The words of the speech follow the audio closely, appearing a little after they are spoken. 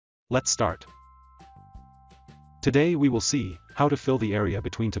Let's start. Today we will see how to fill the area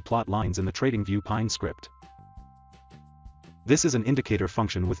between two plot lines in the Tradingview Pine script. This is an indicator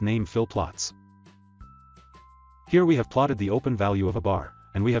function with name fill plots. Here we have plotted the open value of a bar,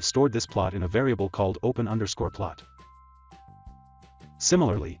 and we have stored this plot in a variable called open_plot.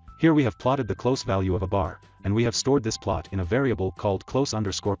 Similarly, here we have plotted the close value of a bar, and we have stored this plot in a variable called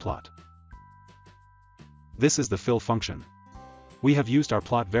close_plot. This is the fill function. We have used our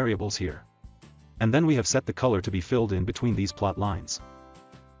plot variables here. And then we have set the color to be filled in between these plot lines.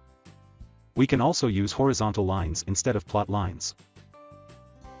 We can also use horizontal lines instead of plot lines.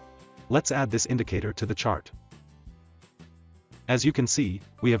 Let's add this indicator to the chart. As you can see,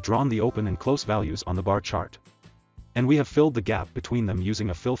 we have drawn the open and close values on the bar chart. And we have filled the gap between them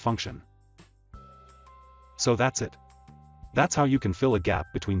using a fill function. So that's it. That's how you can fill a gap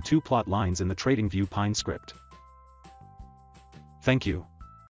between two plot lines in the Tradingview Pine script. Thank you.